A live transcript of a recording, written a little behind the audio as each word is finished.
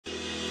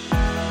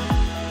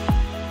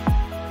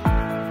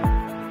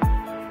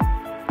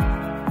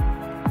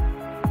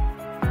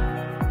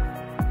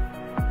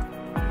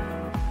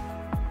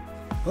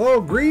Oh,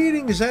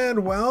 greetings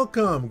and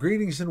welcome.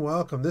 Greetings and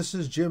welcome. This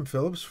is Jim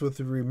Phillips with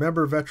the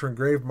Remember Veteran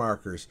Grave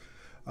Markers.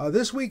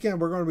 This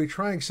weekend we're going to be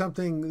trying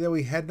something that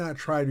we had not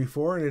tried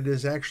before, and it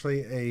is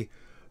actually a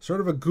sort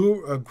of a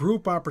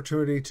group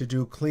opportunity to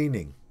do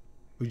cleaning.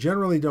 We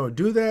generally don't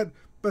do that,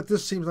 but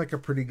this seems like a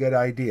pretty good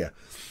idea.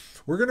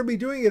 We're going to be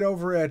doing it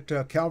over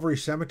at Calvary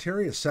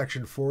Cemetery at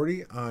Section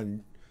 40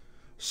 on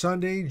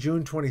Sunday,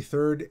 June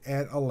 23rd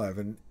at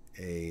 11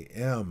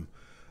 a.m.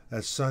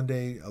 That's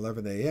Sunday,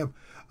 11 a.m.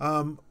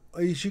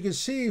 As you can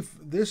see,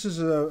 this is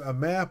a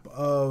map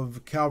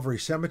of Calvary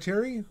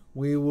Cemetery.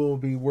 We will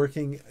be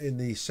working in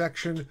the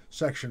section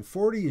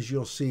 40, as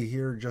you'll see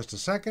here in just a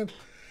second.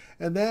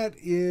 And that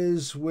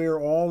is where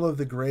all of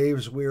the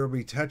graves we will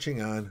be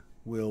touching on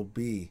will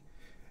be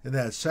in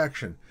that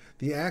section.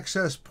 The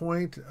access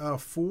point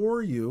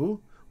for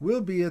you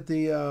will be at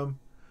the,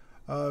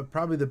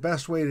 probably the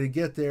best way to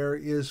get there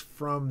is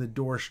from the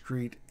Door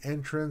Street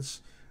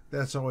entrance.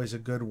 That's always a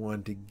good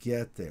one to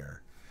get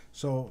there.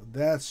 So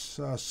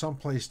that's some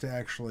place to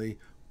actually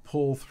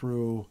pull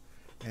through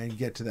and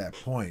get to that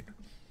point.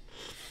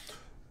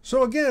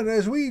 So again,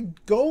 as we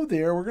go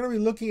there, we're going to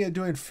be looking at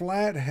doing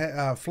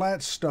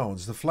flat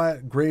stones, the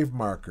flat grave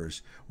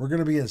markers. We're going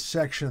to be in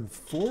section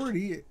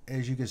 40,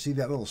 as you can see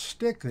that little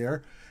stick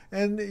there.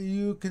 And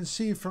you can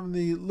see from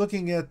the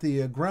looking at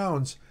the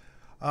grounds,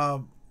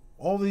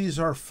 all these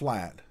are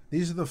flat.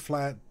 These are the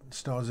flat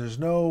stones. There's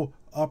no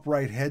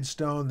upright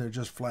headstone. They're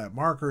just flat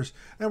markers.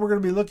 And we're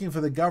going to be looking for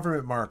the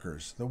government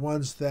markers, the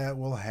ones that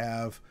will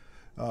have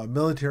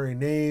military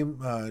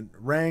name,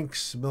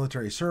 ranks,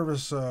 military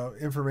service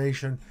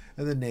information,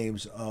 and the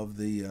names of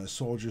the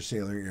soldier,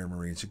 sailor, air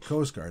marines, and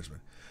coast guardsmen.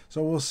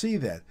 So we'll see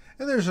that.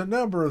 And there's a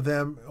number of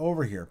them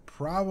over here,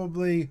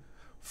 probably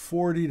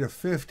 40 to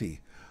 50.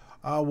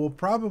 We'll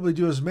probably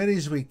do as many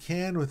as we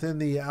can within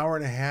the hour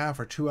and a half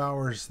or 2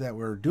 hours that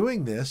we're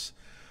doing this.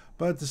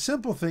 But the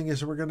simple thing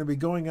is that we're going to be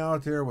going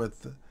out there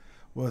with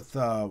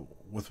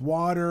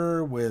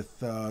water,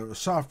 with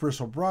soft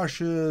bristle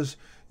brushes,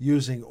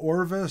 using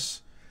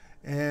Orvis,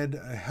 and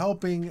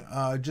helping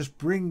just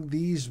bring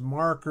these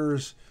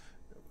markers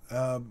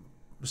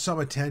some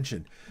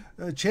attention.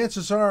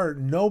 Chances are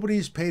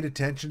nobody's paid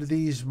attention to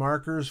these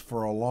markers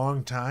for a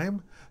long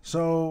time,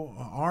 so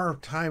our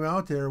time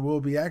out there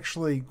will be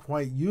actually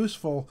quite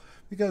useful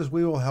because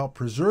we will help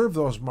preserve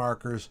those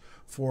markers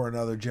for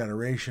another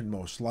generation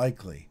most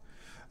likely.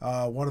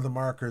 One of the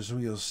markers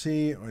we'll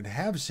see and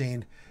have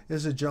seen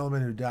is a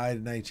gentleman who died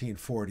in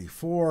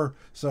 1944.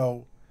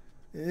 So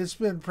it's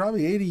been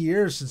probably 80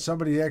 years since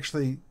somebody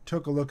actually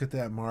took a look at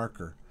that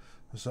marker.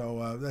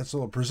 So that's a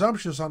little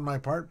presumptuous on my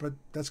part, but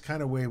that's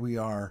kind of the way we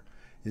are,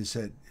 is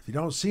that if you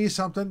don't see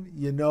something,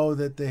 you know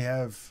that they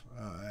have,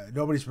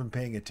 nobody's been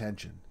paying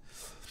attention.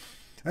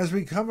 As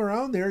we come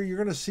around there, you're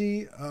going to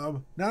see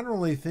not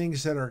only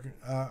things that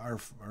are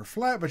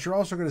flat, but you're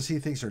also going to see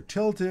things that are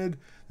tilted,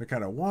 they're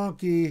kind of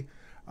wonky.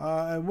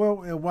 And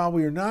while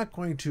we are not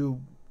going to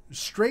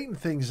straighten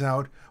things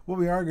out, what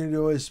we are going to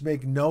do is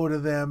make note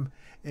of them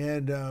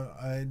and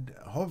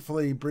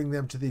hopefully bring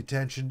them to the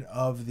attention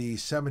of the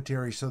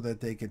cemetery so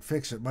that they can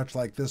fix it, much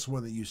like this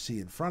one that you see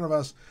in front of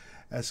us.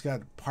 It's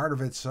got part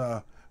of it's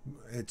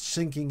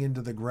sinking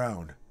into the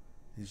ground.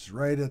 It's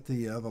right at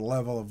the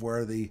level of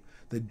where the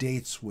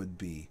dates would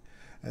be.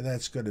 And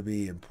that's going to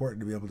be important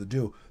to be able to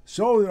do.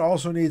 So it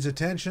also needs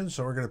attention,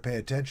 so we're going to pay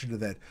attention to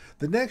that.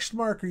 The next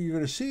marker you're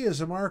going to see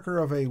is a marker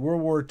of a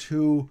World War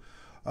II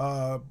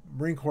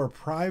Marine Corps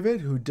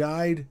private who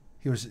died.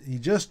 He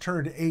just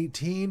turned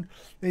 18,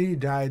 and he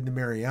died in the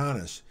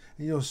Marianas.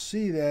 And you'll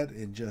see that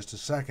in just a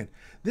second.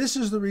 This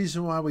is the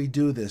reason why we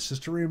do this, is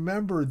to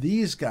remember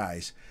these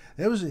guys.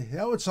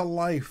 It's a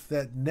life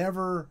that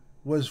never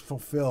was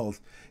fulfilled.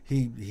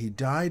 He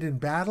died in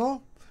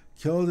battle.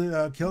 Killed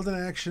in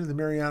action in the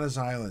Marianas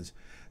Islands.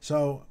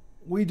 So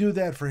we do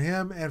that for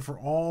him and for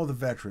all the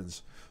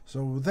veterans.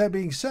 So with that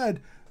being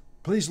said,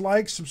 please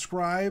like,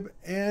 subscribe,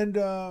 and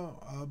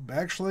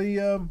actually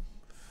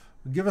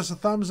give us a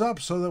thumbs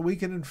up so that we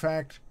can, in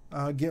fact,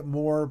 get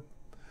more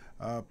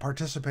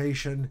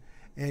participation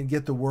and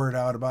get the word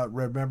out about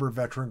Remember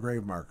Veteran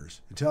Grave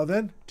Markers. Until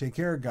then, take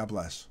care. God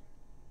bless.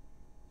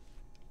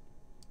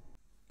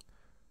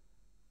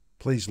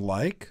 Please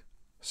like,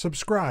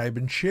 subscribe,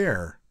 and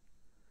share.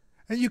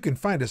 And you can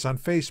find us on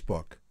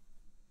Facebook.